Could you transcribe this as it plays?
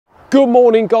Good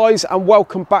morning guys, and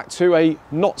welcome back to a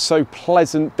not so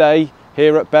pleasant day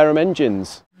here at Barham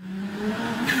Engines.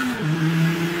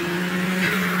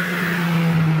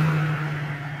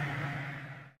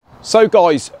 So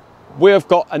guys, we have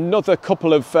got another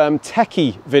couple of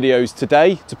techie videos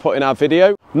today to put in our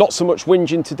video. Not so much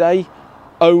whinging today,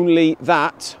 only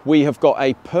that we have got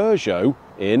a Peugeot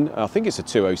in, I think it's a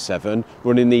 207,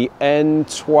 running the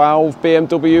N12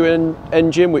 BMW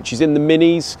engine, which is in the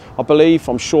minis, I believe.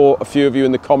 I'm sure a few of you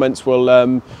in the comments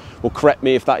will correct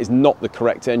me if that is not the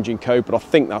correct engine code, but I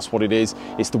think that's what it is.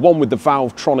 It's the one with the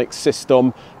Valvetronic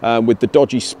system, with the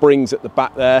dodgy springs at the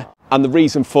back there. And the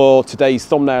reason for today's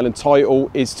thumbnail and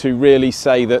title is to really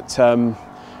say that,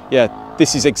 yeah,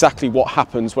 this is exactly what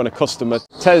happens when a customer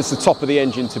tears the top of the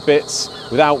engine to bits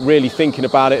without really thinking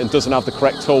about it and doesn't have the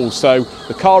correct tools. So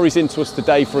the car is into us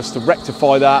today for us to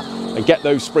rectify that and get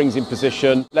those springs in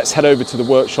position. Let's head over to the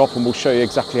workshop and we'll show you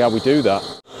exactly how we do that.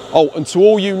 Oh, and to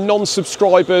all you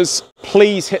non-subscribers,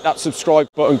 please hit that subscribe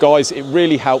button, guys. It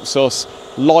really helps us.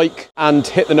 Like and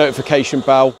hit the notification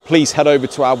bell. Please head over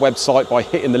to our website by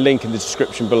hitting the link in the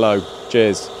description below.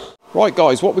 Cheers. Right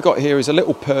guys, what we've got here is a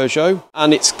little Peugeot,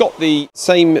 and it's got the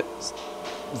same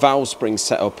valve spring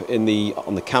set up on the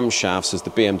camshafts as the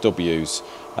BMWs.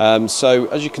 So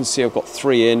as you can see, I've got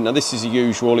 3 in. Now this is the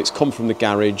usual. It's come from the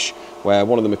garage where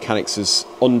one of the mechanics has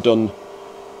undone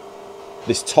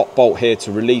this top bolt here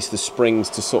to release the springs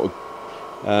to sort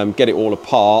of get it all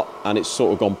apart, and it's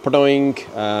sort of gone pdoing,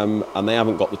 and they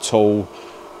haven't got the tool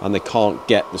and they can't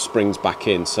get the springs back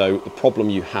in. So the problem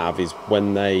you have is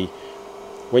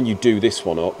when you do this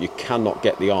one up, you cannot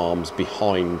get the arms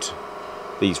behind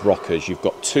these rockers. You've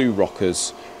got 2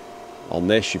 rockers on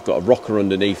this. You've got a rocker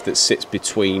underneath that sits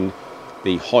between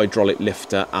the hydraulic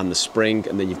lifter and the spring,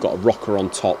 and then you've got a rocker on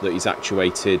top that is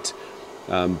actuated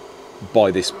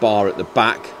by this bar at the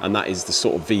back, and that is the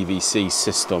sort of VVC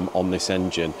system on this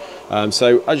engine.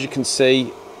 So as you can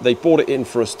see, they brought it in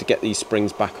for us to get these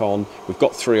springs back on. We've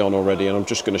got 3 on already, and I'm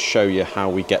just going to show you how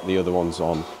we get the other ones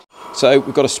on. So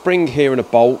we've got a spring here and a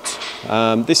bolt.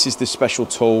 This is the special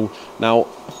tool. Now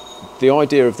the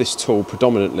idea of this tool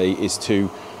predominantly is to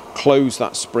close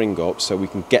that spring up so we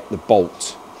can get the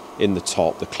bolt in the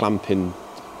top, the clamping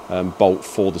bolt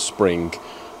for the spring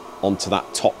onto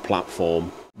that top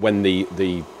platform when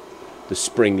the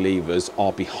spring levers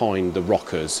are behind the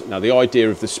rockers. Now the idea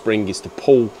of the spring is to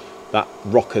pull that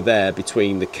rocker there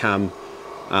between the cam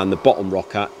and the bottom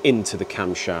rocker into the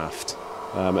camshaft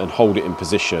and hold it in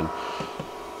position.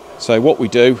 So what we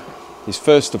do is,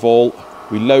 first of all,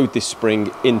 we load this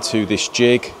spring into this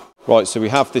jig. Right, so we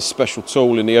have this special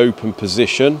tool in the open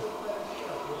position,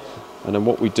 and then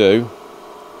what we do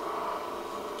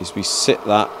is we sit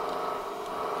that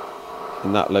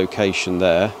in that location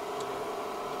there,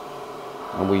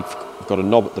 and we've got a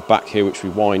knob at the back here which we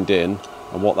wind in,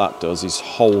 and what that does is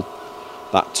hold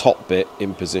that top bit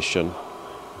in position.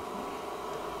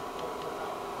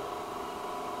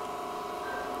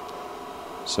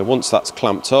 So once that's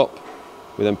clamped up,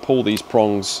 we then pull these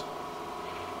prongs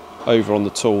over on the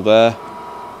tool there,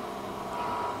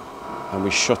 and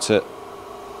we shut it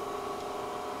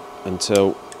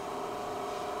until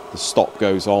the stop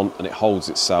goes on and it holds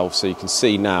itself. So you can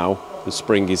see now the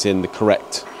spring is in the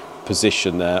correct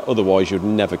position there. Otherwise you'd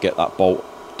never get that bolt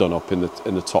done up in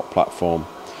the top platform.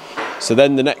 So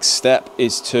then the next step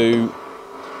is we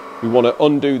want to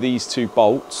undo these 2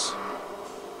 bolts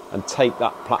and take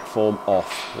that platform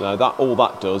off. Now all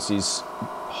that does is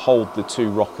hold the 2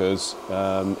 rockers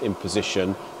in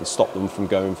position and stop them from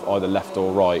going either left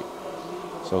or right.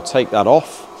 So I'll take that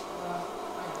off.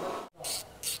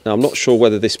 Now I'm not sure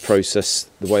whether this process,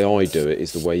 the way I do it,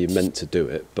 is the way you're meant to do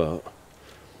it, but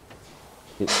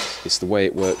it's the way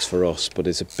it works for us. But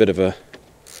it's a bit of there's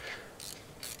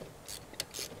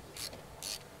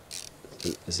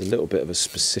a little bit of a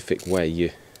specific way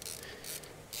you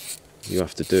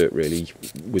have to do it really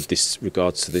with this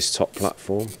regards to this top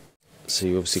platform. So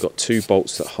you've obviously got 2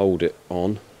 bolts that hold it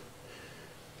on.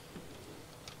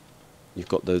 You've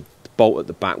got the bolt at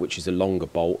the back, which is a longer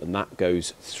bolt, and that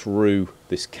goes through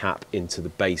this cap into the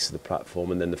base of the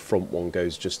platform, and then the front one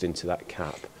goes just into that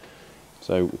cap.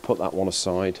 So we put that one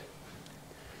aside,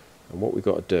 and what we've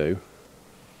got to do,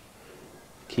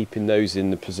 keeping those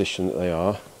in the position that they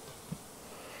are,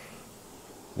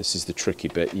 this is the tricky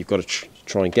bit. You've got to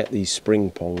try and get these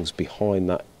spring prongs behind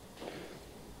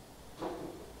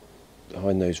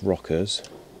those rockers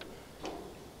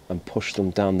and push them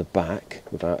down the back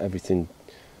without everything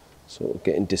sort of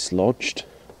getting dislodged.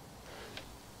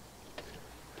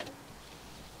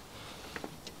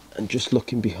 And just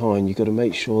looking behind, you've got to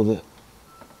make sure that,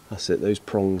 that's it, those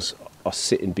prongs are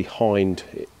sitting behind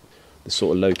it the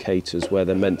sort of locators where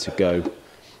they're meant to go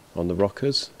on the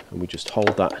rockers, and we just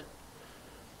hold that,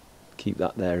 keep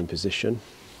that there in position.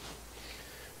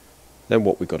 Then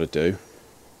what we've got to do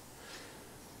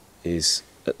is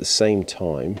at the same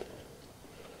time,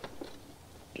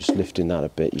 just lifting that a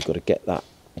bit, you've got to get that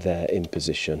there in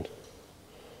position.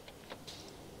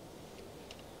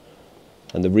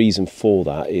 And the reason for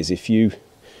that is if you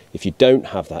don't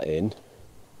have that in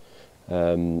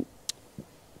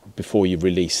before you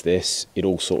release this, it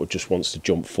all sort of just wants to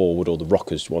jump forward, or the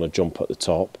rockers want to jump at the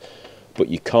top, but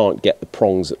you can't get the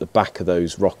prongs at the back of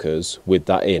those rockers with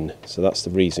that in. So that's the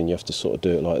reason you have to sort of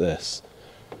do it like this.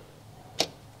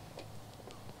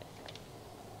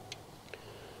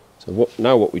 So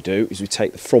now what we do is we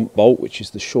take the front bolt, which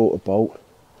is the shorter bolt,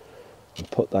 and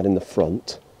put that in the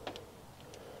front,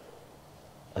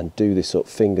 and do this up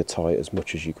finger tight as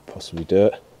much as you could possibly do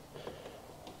it.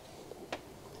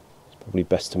 It's probably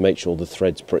best to make sure the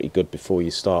thread's pretty good before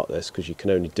you start this, because you can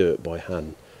only do it by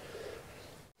hand.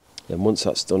 Then once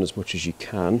that's done as much as you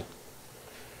can,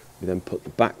 we then put the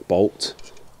back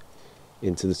bolt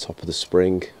into the top of the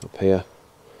spring up here,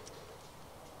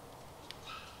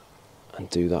 and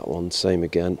do that one, same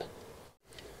again.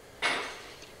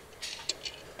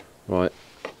 Right,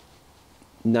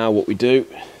 now what we do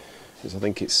is, I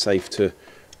think it's safe to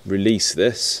release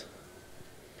this.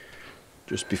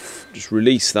 Just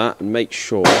release that and make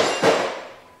sure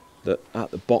that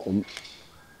at the bottom,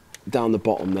 down the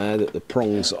bottom there, that the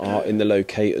prongs are in the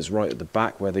locators right at the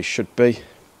back where they should be.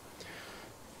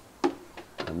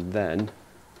 And then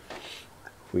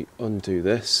if we undo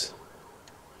this,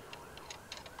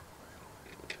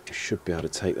 we should be able to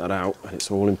take that out, and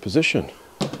it's all in position.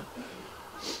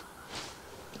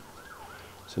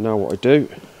 So now what I do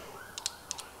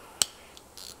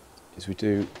is we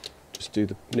just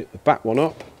knit the back one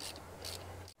up,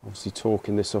 obviously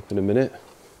torquing this up in a minute,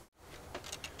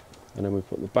 and then we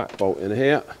put the back bolt in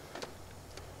here.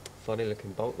 Funny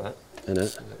looking bolt that. In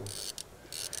it.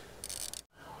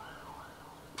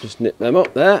 Just knit them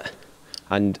up there.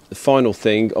 And the final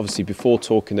thing, obviously before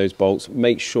torquing those bolts,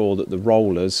 make sure that the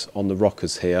rollers on the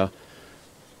rockers here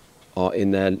are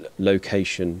in their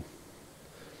location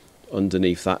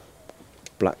underneath that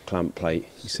black clamp plate.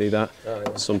 You see that? Oh,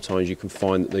 yeah. Sometimes you can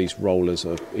find that these rollers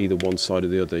are either one side or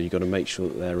the other. You've got to make sure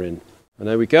that they're in. And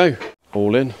there we go,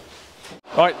 all in.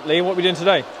 Right, Lee, what are we doing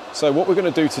today? So what we're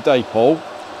going to do today, Paul,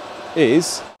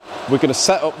 is we're going to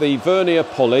set up the Vernier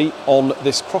pulley on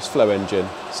this Crossflow engine.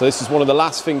 So this is one of the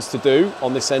last things to do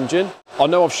on this engine. I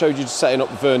know I've showed you setting up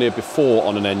the Vernier before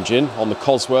on an engine, on the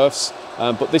Cosworths,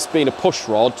 but this being a push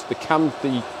rod, the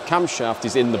camshaft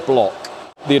is in the block.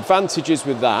 The advantages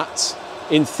with that,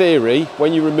 in theory,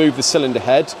 when you remove the cylinder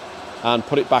head and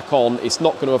put it back on, it's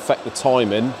not going to affect the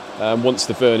timing once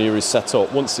the Vernier is set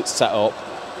up. Once it's set up,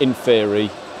 in theory,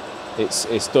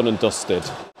 it's done and dusted.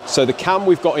 So the cam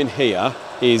we've got in here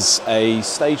is a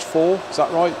stage 4, is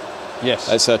that right?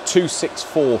 Yes. It's a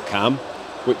 264 cam,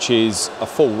 which is a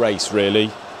full race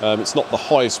really. It's not the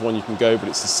highest one you can go, but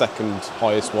it's the second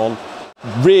highest one.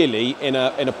 Really, in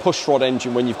a push rod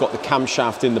engine, when you've got the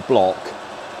camshaft in the block,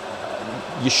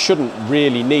 you shouldn't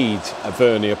really need a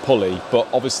Vernier pulley, but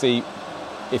obviously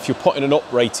if you're putting an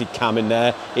uprated cam in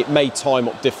there, it may time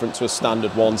up different to a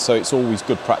standard one, so it's always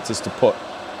good practice to put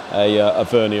a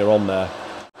Vernier on there.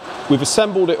 We've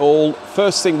assembled it all.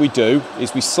 First thing we do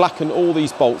is we slacken all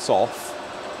these bolts off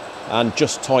and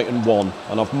just tighten one,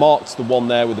 and I've marked the one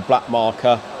there with the black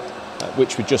marker,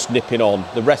 which we're just nipping on.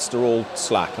 The rest are all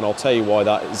slack, and I'll tell you why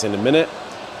that is in a minute.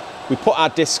 We put our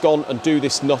disc on and do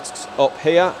this nut up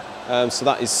here, so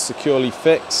that is securely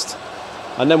fixed.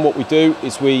 And then what we do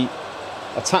is we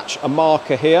attach a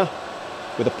marker here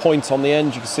with a point on the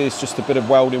end. You can see it's just a bit of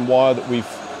welding wire that we've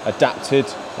adapted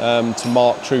to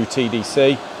mark true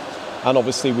TDC. And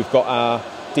obviously we've got our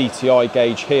DTI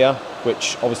gauge here,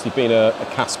 which obviously being a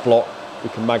cast block, we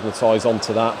can magnetise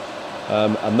onto that.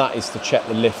 And that is to check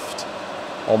the lift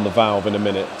on the valve in a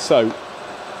minute. So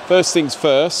first things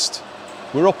first,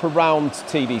 we're up around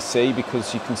TDC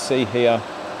because you can see here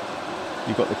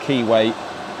you've got the keyway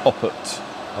up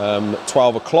at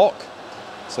 12 o'clock.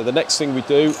 So the next thing we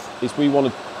do is we want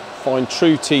to find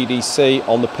true TDC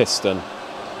on the piston.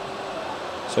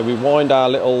 So we wind our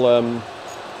little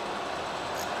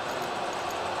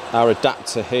our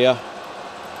adapter here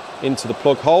into the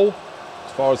plug hole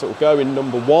as far as it will go in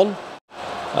number 1,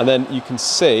 and then you can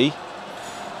see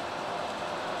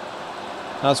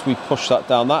as we push that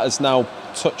down, that is now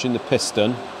touching the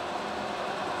piston,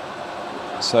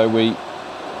 so we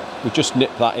just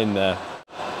nip that in there.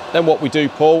 Then what we do,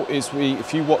 Paul, is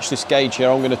if you watch this gauge here,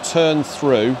 I'm going to turn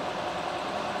through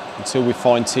until we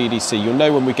find TDC. You'll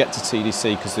know when we get to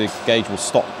TDC because the gauge will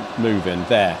stop moving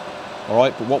there. All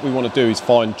right, but what we want to do is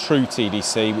find true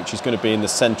TDC, which is going to be in the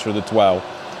center of the dwell.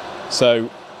 So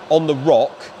on the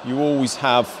rock, you always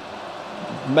have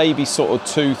maybe sort of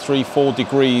 2, 3, 4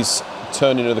 degrees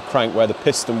turning of the crank where the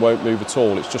piston won't move at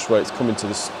all. It's just where it's coming to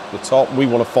the top. We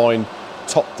want to find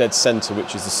top dead center,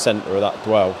 which is the center of that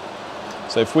dwell.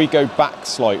 So if we go back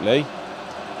slightly,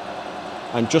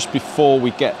 and just before we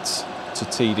get to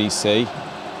TDC,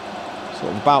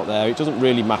 sort of about there, it doesn't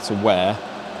really matter where,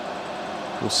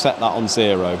 we'll set that on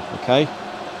 0, okay?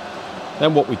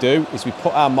 Then what we do is we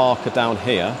put our marker down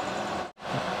here.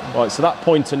 Right, so that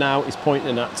pointer now is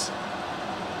pointing at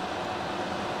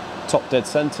top dead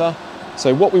center.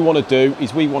 So what we want to do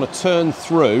is we want to turn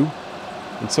through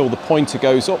until the pointer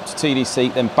goes up to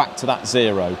TDC, then back to that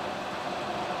 0.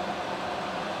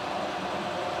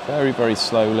 Very, very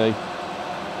slowly.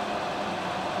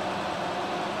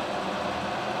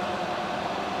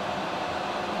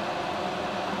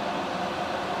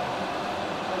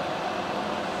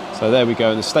 So there we go,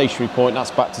 and the stationary point,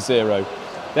 that's back to 0.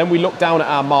 Then we look down at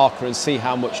our marker and see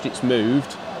how much it's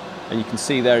moved. And you can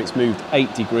see there it's moved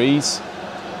 8 degrees.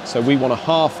 So we want to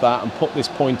half that and put this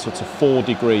pointer to 4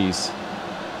 degrees.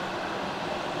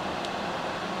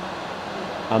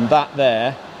 And that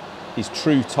there is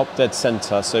true top dead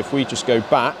center. So if we just go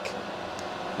back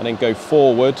and then go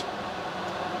forward,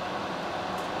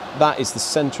 that is the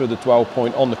center of the dwell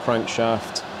point on the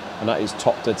crankshaft, and that is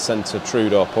top dead center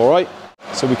trued up, all right?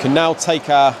 So we can now take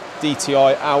our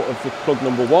DTI out of the plug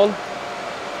number 1.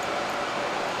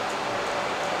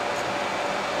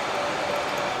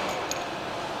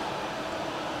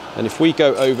 And if we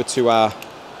go over to our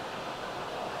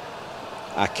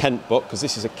Kent book, because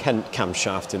this is a Kent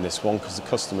camshaft in this one, because the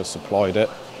customer supplied it.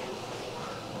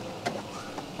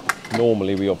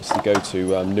 Normally we obviously go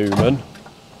to Newman.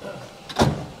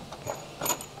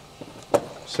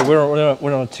 So we're on a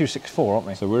 264, aren't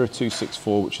we? So we're a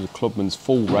 264, which is a clubman's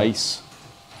full race,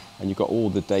 and you've got all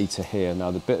the data here.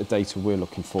 Now the bit of data we're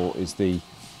looking for is the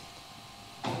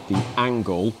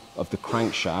angle of the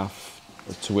crankshaft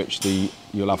to which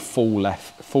you'll have full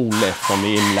lift on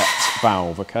the inlet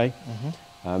valve, okay?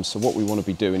 So what we want to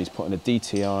be doing is putting a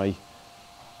DTI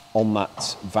on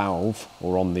that valve,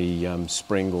 or on the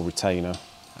spring or retainer,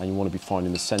 and you want to be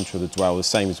finding the centre of the dwell, the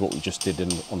same as what we just did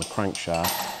on the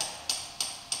crankshaft.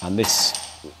 And this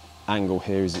angle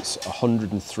here is it's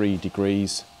 103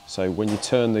 degrees. So when you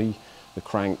turn the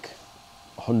crank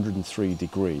 103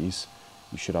 degrees,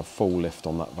 you should have full lift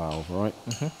on that valve, right?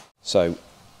 So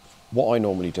what I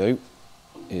normally do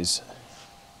is,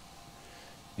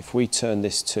 if we turn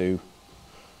this to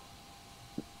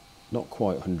not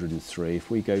quite 103,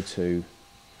 if we go to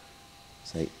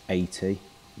say 80,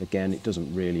 again it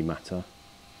doesn't really matter,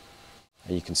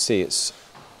 and you can see it's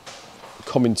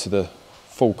coming to the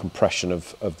full compression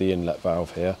of the inlet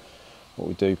valve here. What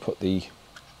we do, put the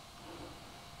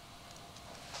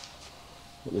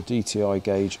DTI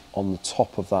gauge on the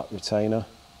top of that retainer.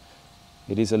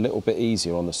 It is a little bit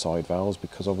easier on the side valves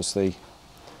because obviously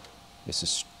it's a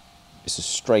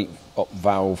straight up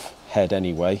valve head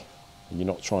anyway, and you're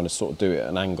not trying to sort of do it at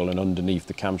an angle and underneath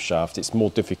the camshaft. It's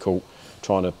more difficult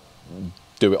trying to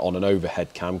do it on an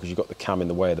overhead cam because you've got the cam in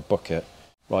the way of the bucket.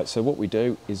 Right, so what we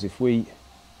do is, if we,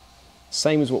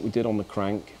 same as what we did on the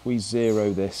crank, if we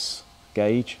 0 this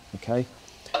gauge, okay,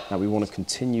 now we want to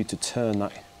continue to turn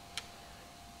that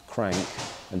crank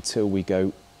until we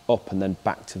go up and then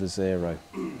back to the 0,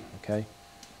 okay?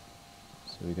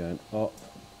 So we're going up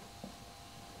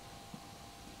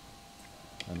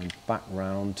and then back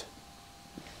round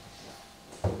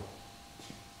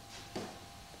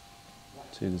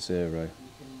to the 0.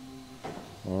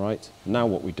 All right, now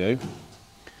what we do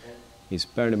is,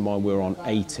 bearing in mind we're on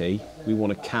 80, we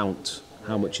want to count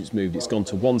how much it's moved. It's gone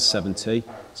to 170,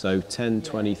 so 10,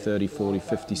 20, 30, 40,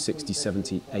 50, 60,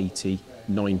 70, 80,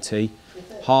 90.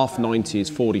 Half 90 is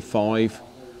 45,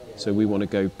 so we want to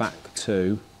go back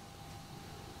to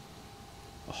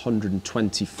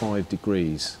 125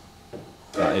 degrees,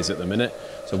 that is at the minute.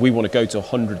 So we want to go to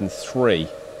 103,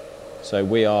 so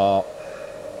we are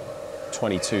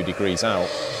 22 degrees out.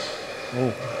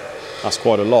 Ooh. That's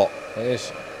quite a lot. It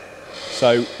is.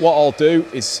 So what I'll do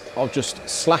is I'll just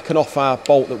slacken off our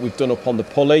bolt that we've done up on the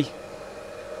pulley.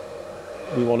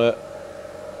 We want to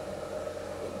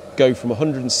go from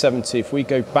 170, if we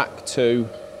go back to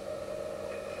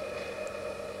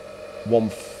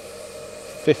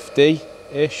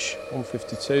 150-ish,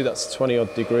 152, that's 20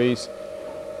 odd degrees.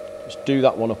 Just do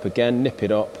that one up again, nip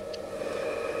it up.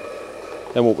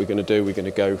 Then what we're going to do, we're going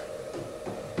to go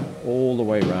all the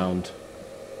way round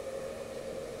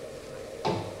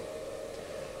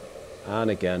and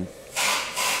again.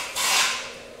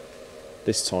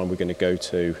 This time we're going to go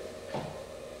to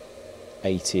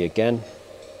 80 again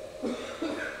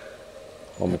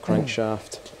on the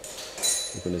crankshaft.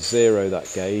 We're going to 0 that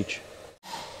gauge.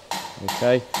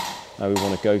 Okay, now we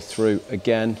want to go through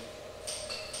again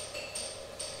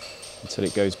until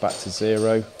it goes back to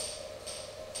 0.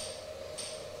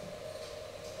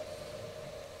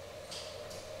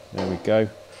 There we go.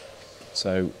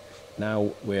 So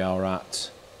now we are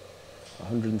at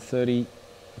 130,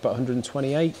 about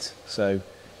 128. So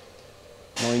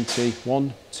 90,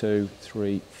 1, 2,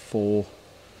 3, 4.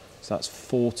 So that's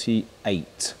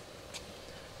 48.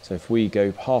 So if we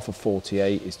go half of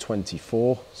 48 is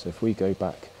 24. So if we go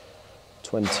back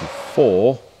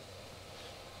 24,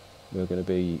 we're going to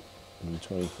be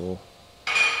 124,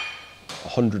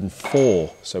 104.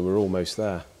 So we're almost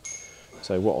there.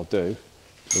 So what I'll do,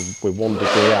 we're 1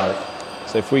 degree out.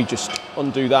 So if we just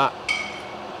undo that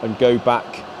and go back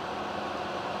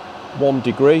 1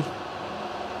 degree,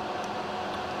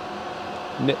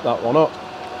 nip that one up,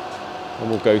 and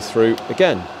we'll go through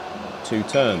again 2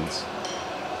 turns.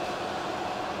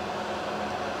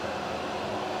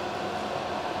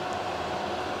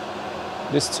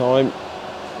 This time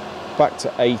back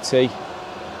to 80.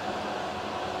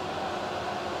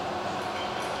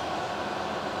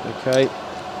 Okay,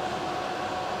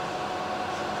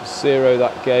 0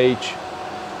 that gauge.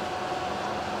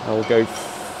 I will go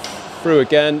through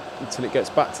again until it gets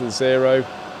back to the 0.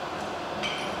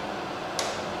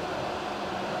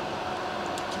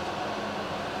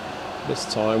 This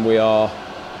time we are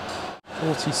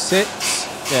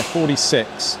 46, yeah,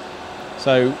 46.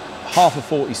 So half of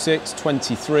 46,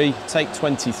 23, take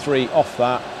 23 off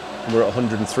that, and we're at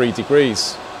 103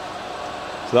 degrees.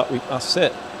 So that's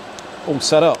it, all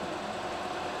set up.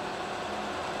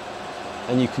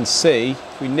 And you can see,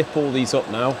 if we nip all these up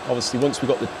now, obviously once we've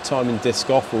got the timing disc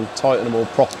off, we'll tighten them all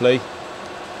properly.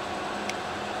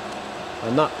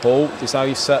 And that, Paul, is how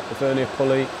you set the vernier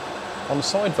pulley on the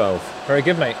side valve. Very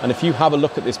good, mate. And if you have a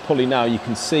look at this pulley now, you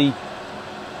can see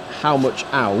how much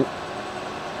out.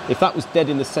 If that was dead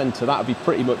in the centre, that would be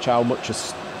pretty much how much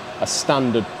a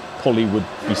standard pulley would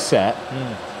be set.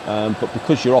 But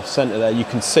because you're off centre there, you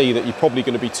can see that you're probably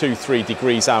going to be 2-3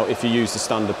 degrees out if you used a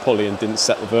standard pulley and didn't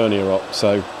set the vernier up.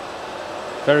 So,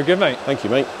 very good, mate. Thank you,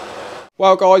 mate.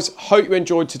 Well, guys, hope you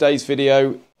enjoyed today's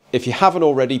video. If you haven't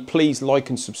already, please like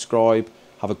and subscribe.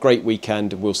 Have a great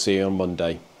weekend, and we'll see you on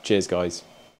Monday. Cheers, guys.